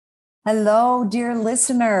Hello, dear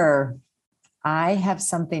listener. I have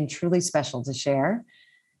something truly special to share.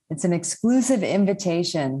 It's an exclusive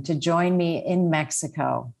invitation to join me in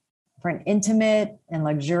Mexico for an intimate and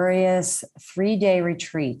luxurious 3-day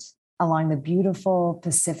retreat along the beautiful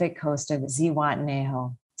Pacific coast of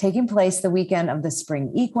Zihuatanejo, taking place the weekend of the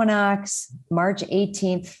spring equinox, March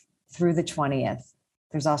 18th through the 20th.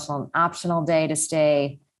 There's also an optional day to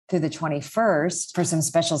stay through the 21st for some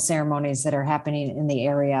special ceremonies that are happening in the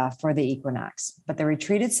area for the equinox. But the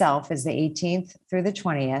retreat itself is the 18th through the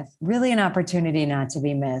 20th, really an opportunity not to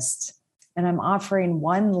be missed. And I'm offering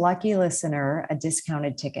one lucky listener a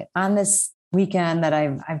discounted ticket on this weekend that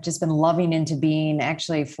I've just been loving into being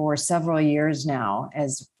actually for several years now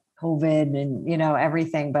as COVID and,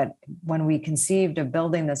 everything. But when we conceived of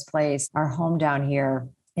building this place, our home down here,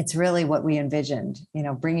 it's really what we envisioned,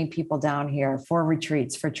 bringing people down here for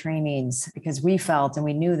retreats, for trainings, because we felt and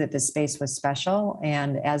we knew that this space was special.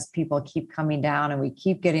 And as people keep coming down and we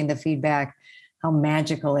keep getting the feedback, how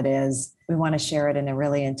magical it is, we want to share it in a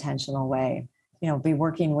really intentional way. Be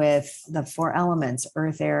working with the 4 elements,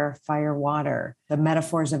 earth, air, fire, water, the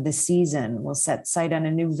metaphors of the season. We'll set sight on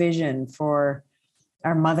a new vision for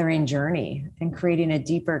our mothering journey and creating a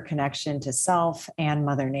deeper connection to self and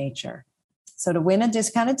Mother Nature. So to win a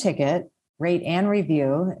discounted ticket, rate and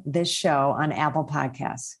review this show on Apple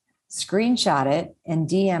Podcasts. Screenshot it and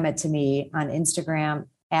DM it to me on Instagram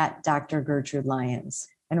at Dr. Gertrude Lyons.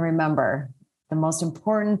 And remember, the most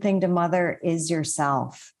important thing to mother is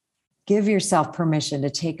yourself. Give yourself permission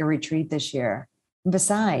to take a retreat this year. And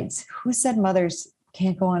besides, who said mothers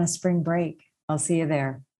can't go on a spring break? I'll see you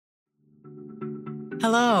there.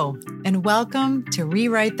 Hello, and welcome to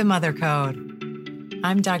Rewrite the Mother Code.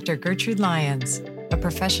 I'm Dr. Gertrude Lyons, a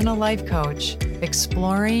professional life coach,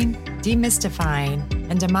 exploring, demystifying,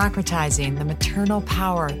 and democratizing the maternal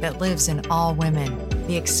power that lives in all women.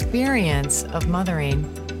 The experience of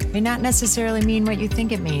mothering may not necessarily mean what you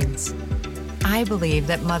think it means. I believe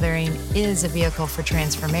that mothering is a vehicle for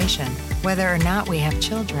transformation, whether or not we have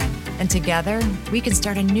children. And together, we can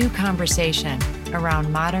start a new conversation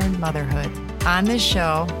around modern motherhood. On this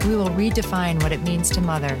show, we will redefine what it means to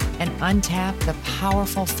mother and untap the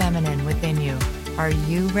powerful feminine within you. Are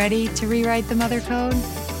you ready to rewrite the mother code?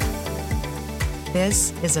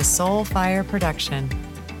 This is a Soulfire production.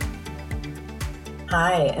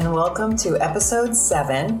 Hi, and welcome to episode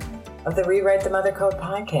 7 of the Rewrite the Mother Code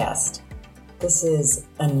podcast. This is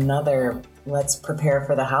another Let's Prepare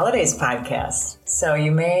for the Holidays podcast. So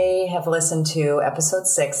you may have listened to episode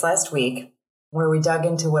 6 last week, where we dug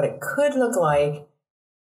into what it could look like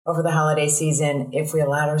over the holiday season if we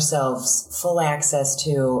allowed ourselves full access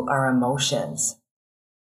to our emotions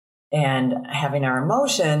and having our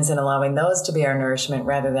emotions and allowing those to be our nourishment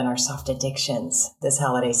rather than our soft addictions this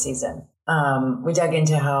holiday season. We dug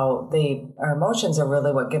into how our emotions are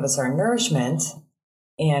really what give us our nourishment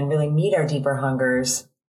and really meet our deeper hungers,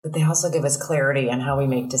 but they also give us clarity on how we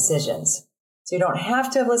make decisions. So you don't have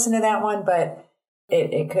to have listened to that one, but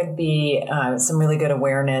it could be some really good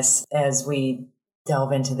awareness as we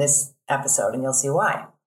delve into this episode, and you'll see why.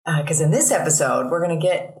 Because in this episode, we're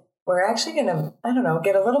actually going to,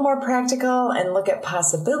 get a little more practical and look at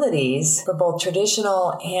possibilities for both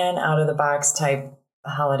traditional and out-of-the-box type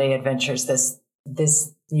holiday adventures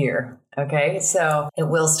this year. Okay, so it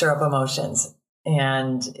will stir up emotions,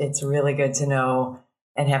 and it's really good to know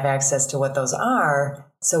and have access to what those are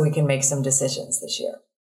so we can make some decisions this year.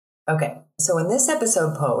 Okay, so when this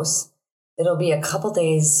episode posts, it'll be a couple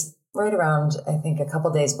days, right around, I think, a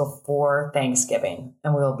couple days before Thanksgiving,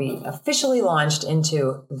 and we'll be officially launched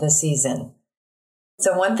into the season.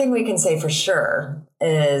 So one thing we can say for sure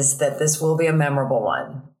is that this will be a memorable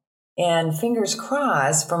one. And fingers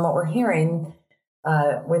crossed, from what we're hearing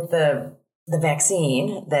with the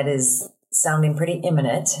vaccine that is sounding pretty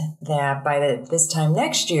imminent, that by this time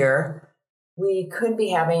next year, we could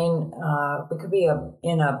be in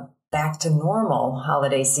a back to normal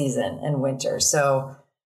holiday season and winter. So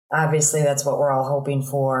obviously that's what we're all hoping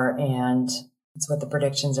for, and it's what the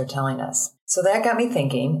predictions are telling us. So that got me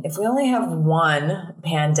thinking, if we only have one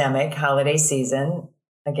pandemic holiday season,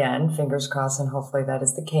 again, fingers crossed, and hopefully that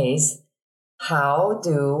is the case, how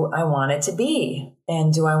do I want it to be?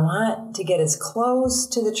 And do I want to get as close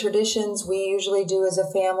to the traditions we usually do as a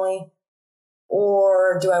family?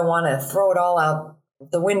 Or do I want to throw it all out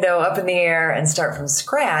the window, up in the air, and start from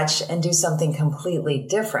scratch and do something completely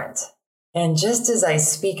different? And just as I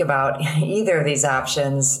speak about either of these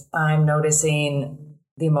options, I'm noticing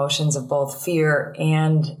the emotions of both fear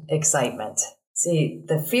and excitement. See,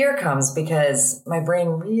 the fear comes because my brain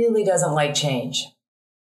really doesn't like change.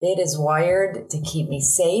 It is wired to keep me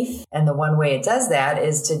safe. And the one way it does that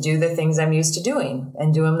is to do the things I'm used to doing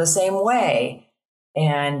and do them the same way.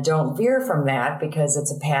 And don't veer from that because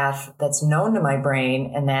it's a path that's known to my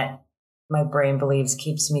brain and that my brain believes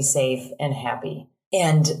keeps me safe and happy.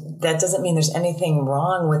 And that doesn't mean there's anything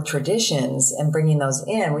wrong with traditions and bringing those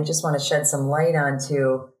in. We just want to shed some light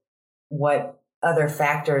onto what other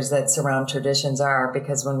factors that surround traditions are,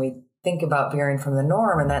 because when we think about veering from the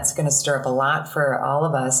norm, and that's going to stir up a lot for all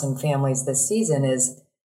of us and families this season, is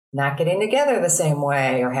not getting together the same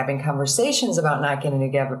way or having conversations about not getting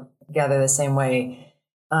together the same way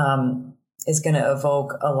is going to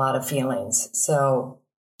evoke a lot of feelings. So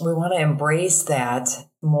we want to embrace that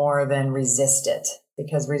more than resist it,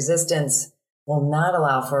 because resistance will not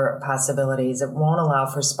allow for possibilities. It won't allow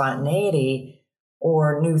for spontaneity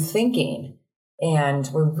or new thinking. And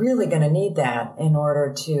we're really going to need that in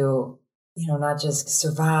order to, not just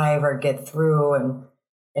survive or get through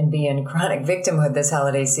and be in chronic victimhood this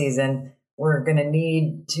holiday season. We're going to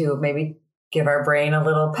need to maybe give our brain a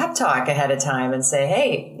little pep talk ahead of time and say,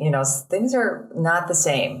 hey, things are not the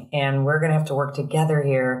same. And we're going to have to work together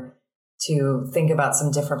here to think about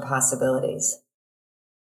some different possibilities.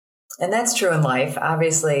 And that's true in life.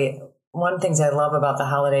 Obviously, one of the things I love about the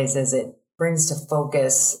holidays is it brings to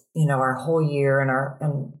focus, our whole year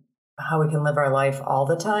and how we can live our life all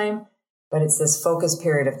the time. But it's this focus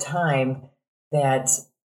period of time that,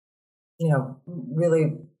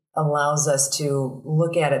 really allows us to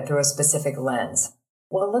look at it through a specific lens.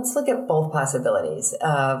 Well, let's look at both possibilities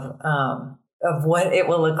of what it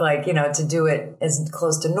will look like, to do it as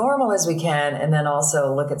close to normal as we can, and then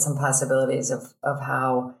also look at some possibilities of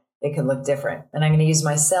how it could look different. And I'm going to use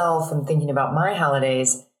myself and thinking about my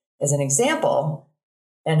holidays as an example,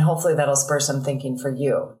 and hopefully that'll spur some thinking for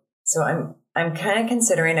you. So I'm kind of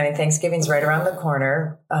considering, Thanksgiving's right around the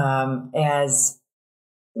corner, as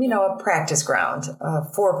a practice ground,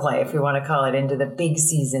 foreplay, if we want to call it, into the big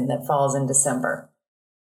season that falls in December.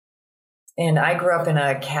 And I grew up in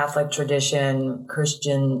a Catholic tradition,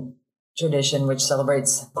 Christian tradition, which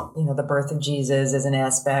celebrates, the birth of Jesus as an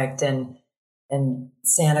aspect, and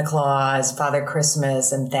Santa Claus, Father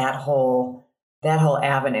Christmas, and that whole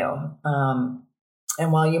avenue.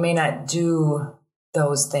 And while you may not do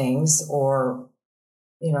those things or,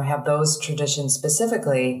 have those traditions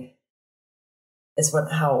specifically, is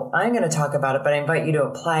how I'm going to talk about it. But I invite you to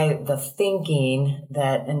apply the thinking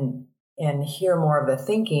and hear more of the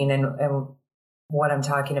thinking and what I'm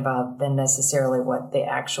talking about than necessarily what the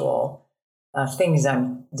actual things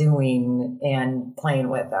I'm doing and playing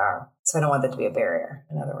with are. So I don't want that to be a barrier,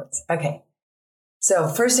 in other words. Okay. So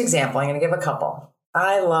first example, I'm going to give a couple.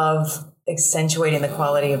 I love accentuating the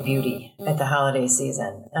quality of beauty at the holiday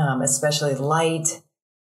season, especially light,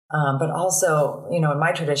 but also, in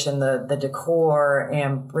my tradition, the decor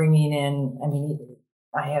and bringing in,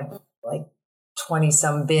 I have like 20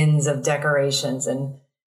 some bins of decorations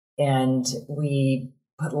and we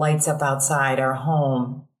put lights up outside our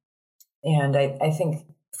home. And I think,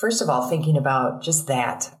 first of all, thinking about just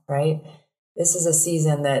that, right? This is a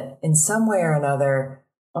season that in some way or another,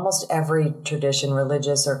 almost every tradition,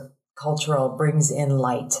 religious or cultural, brings in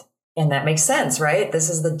light. And that makes sense, right? This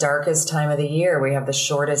is the darkest time of the year. We have the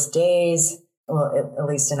shortest days, well, at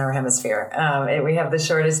least in our hemisphere. We have the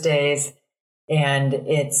shortest days, and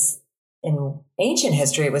it's in ancient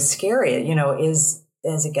history, it was scary.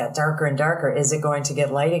 As it got darker and darker, is it going to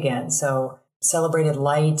get light again? So celebrated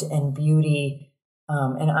light and beauty.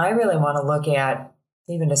 And I really want to look at,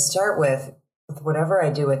 even to start with whatever I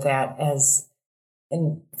do with that,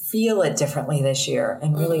 and feel it differently this year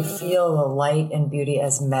and really feel the light and beauty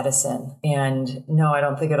as medicine. And no, I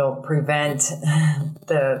don't think it'll prevent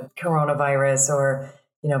the coronavirus or,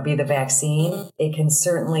 be the vaccine. It can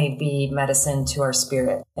certainly be medicine to our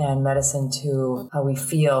spirit and medicine to how we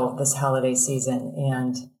feel this holiday season,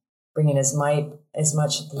 and bringing as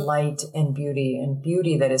much light and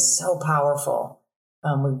beauty that is so powerful.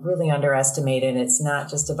 We really underestimate it. It's not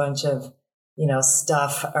just a bunch of,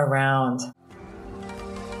 stuff around.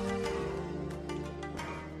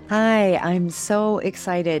 Hi, I'm so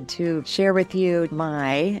excited to share with you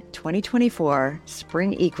my 2024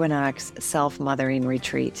 Spring Equinox Self-Mothering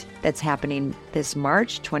Retreat that's happening this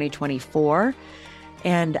March 2024.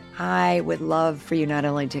 And I would love for you not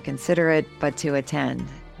only to consider it, but to attend.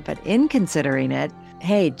 But in considering it,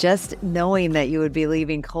 hey, just knowing that you would be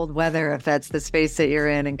leaving cold weather, if that's the space that you're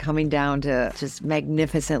in, and coming down to just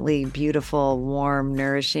magnificently beautiful, warm,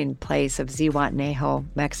 nourishing place of Zihuatanejo,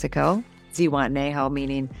 Mexico. Zihuatanejo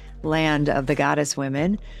meaning land of the goddess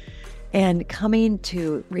women, and coming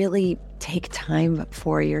to really take time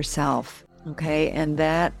for yourself. Okay. And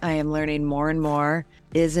that I am learning more and more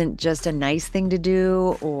isn't just a nice thing to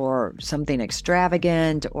do or something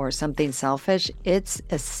extravagant or something selfish. It's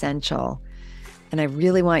essential. And I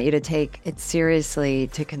really want you to take it seriously,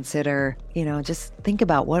 to consider, just think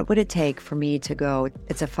about what would it take for me to go.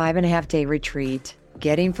 It's a 5.5-day retreat,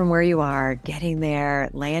 getting from where you are, getting there,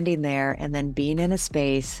 landing there, and then being in a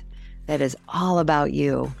space that is all about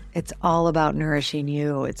you. It's all about nourishing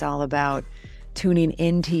you. It's all about tuning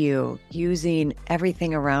into you, using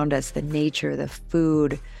everything around us, the nature, the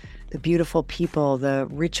food, the beautiful people, the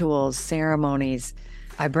rituals, ceremonies.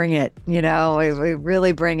 I bring it, we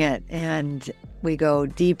really bring it. And we go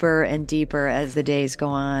deeper and deeper as the days go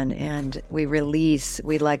on, and we release,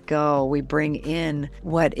 we let go, we bring in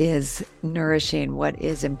what is nourishing, what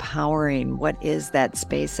is empowering, what is that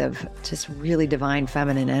space of just really divine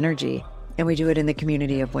feminine energy. And we do it in the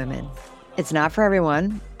community of women. It's not for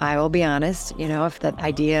everyone. I will be honest, if that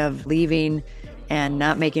idea of leaving and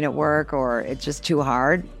not making it work, or it's just too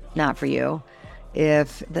hard, not for you.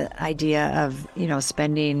 If the idea of,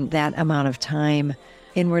 spending that amount of time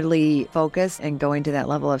inwardly focused and going to that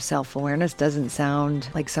level of self-awareness doesn't sound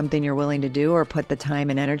like something you're willing to do or put the time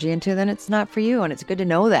and energy into, then it's not for you. And it's good to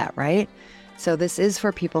know that, right? So this is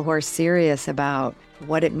for people who are serious about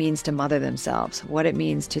what it means to mother themselves, what it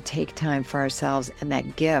means to take time for ourselves, and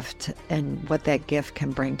that gift and what that gift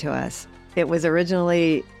can bring to us. It was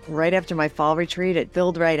originally right after my fall retreat. It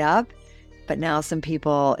filled right up, but now some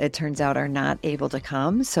people, it turns out, are not able to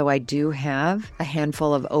come. So I do have a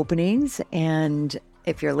handful of openings. And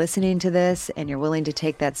if you're listening to this and you're willing to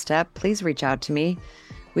take that step, please reach out to me.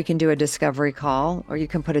 We can do a discovery call, or you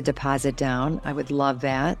can put a deposit down. I would love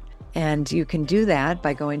that. And you can do that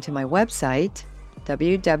by going to my website,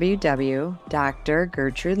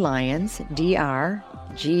 www.drgertrudelyons,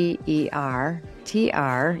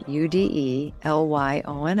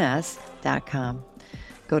 DrGertrudelyons.com.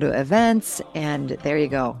 Go to events, and there you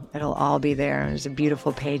go. It'll all be there. There's a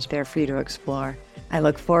beautiful page there for you to explore. I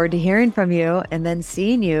look forward to hearing from you and then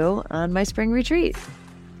seeing you on my spring retreat.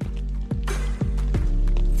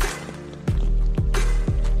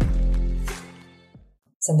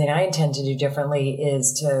 Something I intend to do differently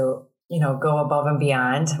is to, go above and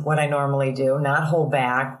beyond what I normally do, not hold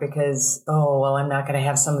back because, I'm not going to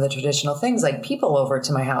have some of the traditional things like people over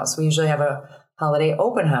to my house. We usually have a holiday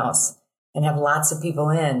open house and have lots of people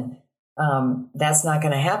in. That's not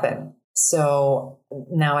going to happen. So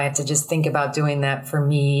now I have to just think about doing that for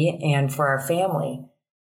me and for our family,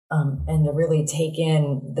 and to really take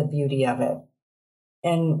in the beauty of it,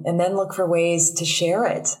 and then look for ways to share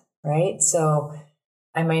it, right? So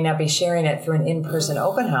I might not be sharing it through an in-person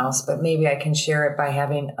open house, but maybe I can share it by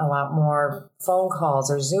having a lot more phone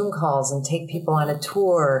calls or Zoom calls and take people on a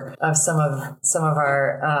tour of some of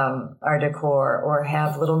our decor, or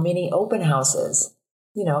have little mini open houses.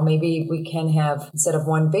 Maybe we can have, instead of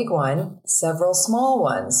one big one, several small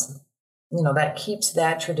ones. That keeps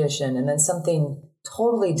that tradition. And then something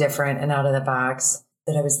totally different and out of the box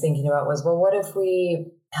that I was thinking about was, what if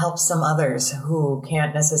we help some others who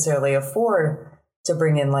can't necessarily afford to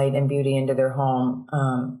bring in light and beauty into their home,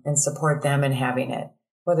 and support them in having it,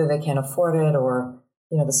 whether they can't afford it or,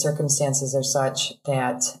 the circumstances are such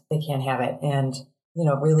that they can't have it. And,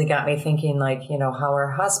 really got me thinking, how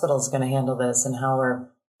are hospitals going to handle this, and how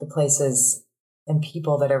are the places and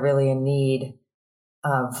people that are really in need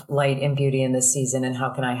of light and beauty in this season, and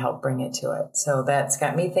how can I help bring it to it? So that's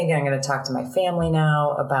got me thinking I'm going to talk to my family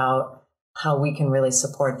now about how we can really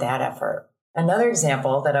support that effort. Another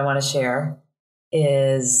example that I want to share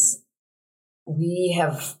is we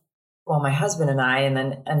have, my husband and I, and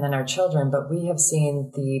then our children, but we have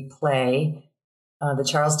seen the play, the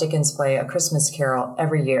Charles Dickens play, A Christmas Carol,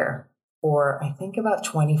 every year for, I think, about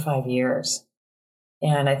 25 years.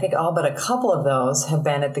 And I think all but a couple of those have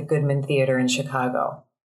been at the Goodman Theater in Chicago.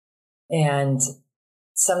 And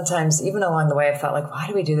sometimes, even along the way, I felt why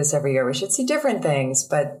do we do this every year? We should see different things.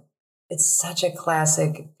 But it's such a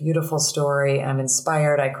classic, beautiful story. I'm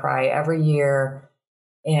inspired. I cry every year.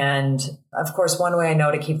 And of course, one way I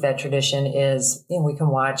know to keep that tradition is, we can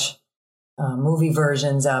watch movie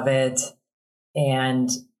versions of it. And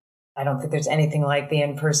I don't think there's anything like the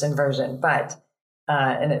in-person version, but,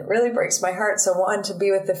 and it really breaks my heart. So one, to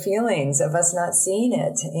be with the feelings of us not seeing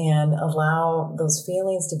it, and allow those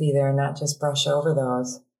feelings to be there and not just brush over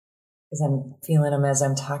those, because I'm feeling them as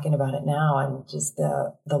I'm talking about it now, and just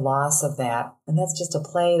the loss of that. And that's just a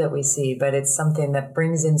play that we see, but it's something that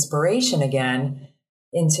brings inspiration again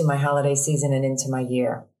into my holiday season and into my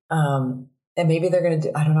year. And maybe they're going to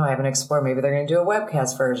do, I don't know, I haven't explored, maybe they're going to do a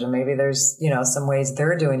webcast version. Maybe there's, some ways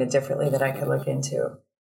they're doing it differently that I could look into.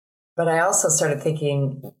 But I also started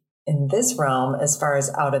thinking, in this realm, as far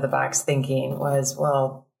as out of the box thinking, was,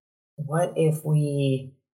 well, what if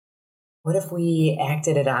we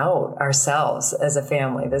acted it out ourselves as a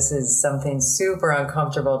family? This is something super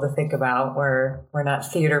uncomfortable to think about. We're not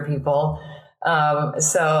theater people.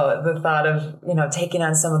 So the thought of, taking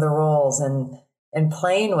on some of the roles and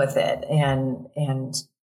playing with it and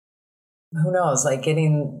who knows, like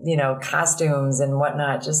getting, costumes and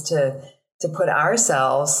whatnot, just to put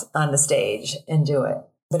ourselves on the stage and do it.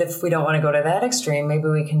 But if we don't want to go to that extreme, maybe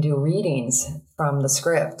we can do readings from the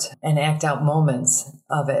script and act out moments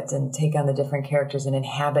of it and take on the different characters and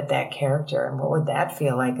inhabit that character. And what would that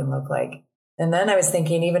feel like and look like? And then I was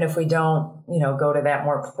thinking, even if we don't, go to that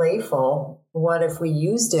more playful, what if we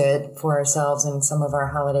used it for ourselves in some of our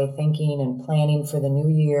holiday thinking and planning for the new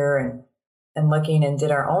year and looking and did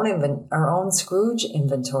our own Scrooge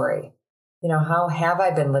inventory? How have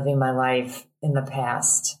I been living my life in the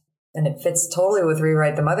past? And it fits totally with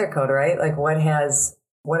Rewrite the Mother Code, right? Like what has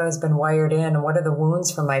been wired in, and what are the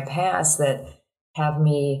wounds from my past that have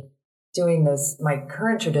me doing my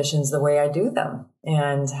current traditions the way I do them?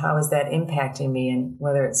 And how is that impacting me? And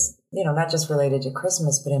whether it's, not just related to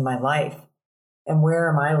Christmas, but in my life. And where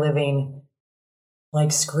am I living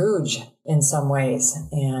like Scrooge in some ways,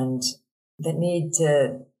 and that need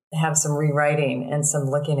to have some rewriting and some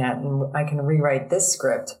looking at, and I can rewrite this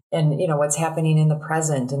script and, what's happening in the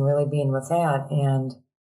present and really being with that. And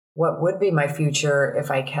what would be my future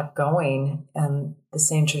if I kept going on the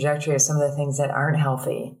same trajectory of some of the things that aren't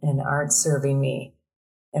healthy and aren't serving me?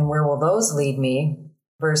 And where will those lead me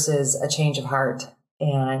versus a change of heart?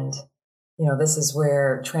 And, this is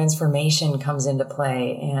where transformation comes into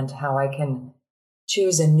play, and how I can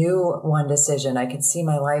choose a new one decision. I could see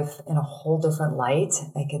my life in a whole different light.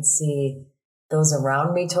 I could see those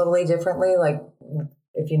around me totally differently. Like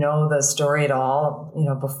if you know the story at all,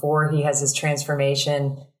 before he has his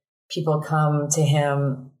transformation, people come to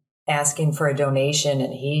him asking for a donation,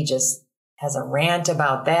 and he just has a rant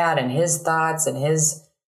about that and his thoughts and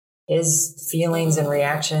his feelings and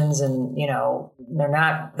reactions. And,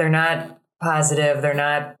 they're not positive. They're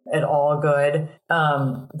not at all good.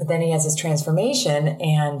 But then he has his transformation,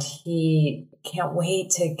 and he can't wait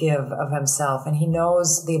to give of himself. And he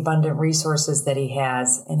knows the abundant resources that he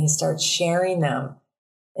has, and he starts sharing them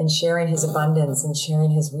and sharing his abundance and sharing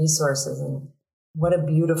his resources. And what a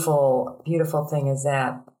beautiful, beautiful thing is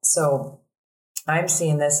that. So I'm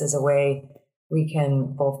seeing this as a way we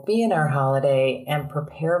can both be in our holiday and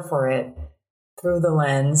prepare for it through the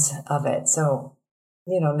lens of it. So,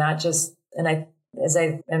 not just, and as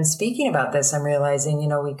I am speaking about this, I'm realizing,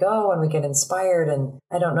 we go and we get inspired, and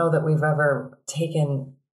I don't know that we've ever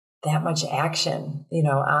taken that much action,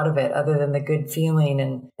 out of it, other than the good feeling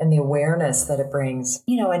and the awareness that it brings,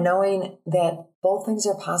 and knowing that both things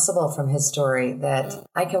are possible from his story, that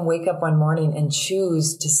I can wake up one morning and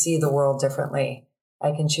choose to see the world differently.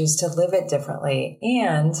 I can choose to live it differently.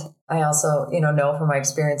 And I also, know from my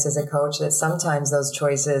experience as a coach that sometimes those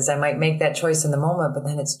choices, I might make that choice in the moment, but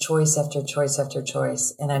then it's choice after choice after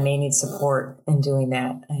choice. And I may need support in doing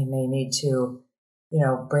that. I may need to,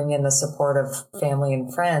 bring in the support of family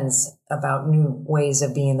and friends about new ways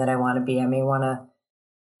of being that I want to be. I may want to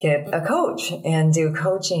get a coach and do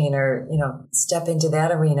coaching, or, step into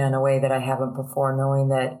that arena in a way that I haven't before, knowing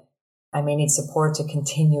that I may need support to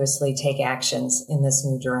continuously take actions in this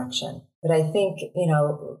new direction. But I think,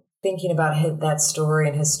 thinking about that story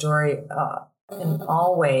and his story in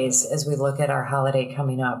all ways as we look at our holiday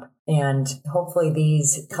coming up. And hopefully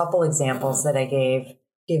these couple examples that I gave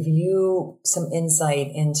give you some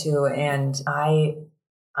insight into, and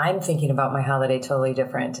I'm thinking about my holiday totally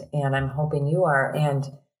different, and I'm hoping you are, and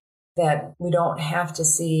that we don't have to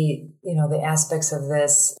see, the aspects of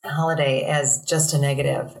this holiday as just a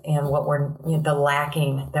negative, and what we're, the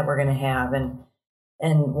lacking that we're going to have,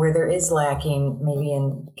 and where there is lacking, maybe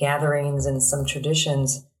in gatherings and some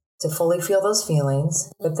traditions, to fully feel those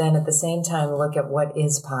feelings, but then at the same time, look at what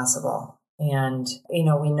is possible. And,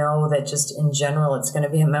 we know that just in general, it's going to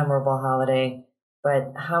be a memorable holiday,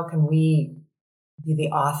 but how can we be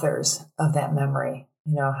the authors of that memory?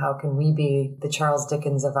 How can we be the Charles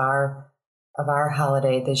Dickens of our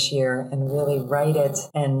holiday this year, and really write it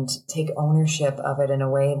and take ownership of it in a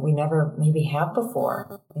way we never maybe have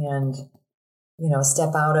before, and,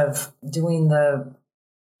 step out of doing the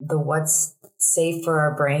what's safe for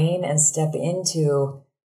our brain and step into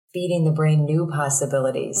feeding the brain new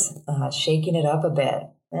possibilities, shaking it up a bit,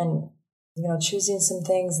 and, choosing some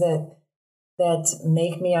things that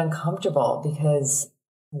make me uncomfortable, because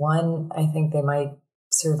one, I think they might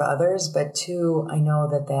serve others, but two, I know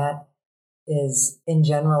that is in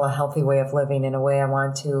general a healthy way of living, in a way I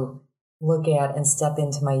want to look at and step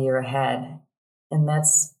into my year ahead. And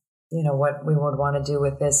that's, what we would want to do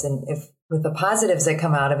with this. And if with the positives that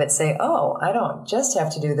come out of it, say, oh, I don't just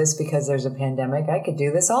have to do this because there's a pandemic. I could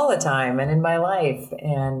do this all the time and in my life.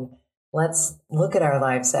 And let's look at our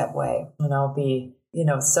lives that way. And I'll be,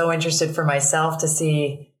 so interested for myself to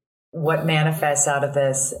see what manifests out of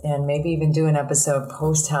this, and maybe even do an episode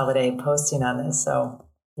post-holiday posting on this. So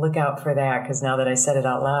look out for that, because now that I said it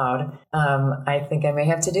out loud, I think I may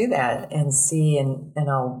have to do that and see, and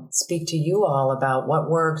I'll speak to you all about what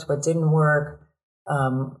worked, what didn't work,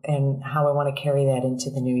 and how I want to carry that into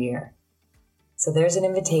the new year. So there's an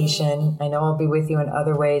invitation. I know I'll be with you in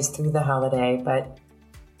other ways through the holiday, but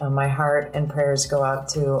my heart and prayers go out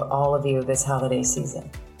to all of you this holiday season.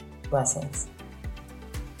 Blessings.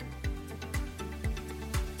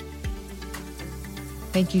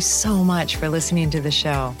 Thank you so much for listening to the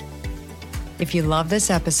show. If you love this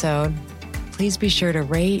episode, please be sure to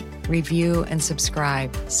rate, review, and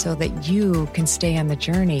subscribe so that you can stay on the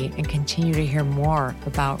journey and continue to hear more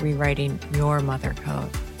about rewriting your mother code.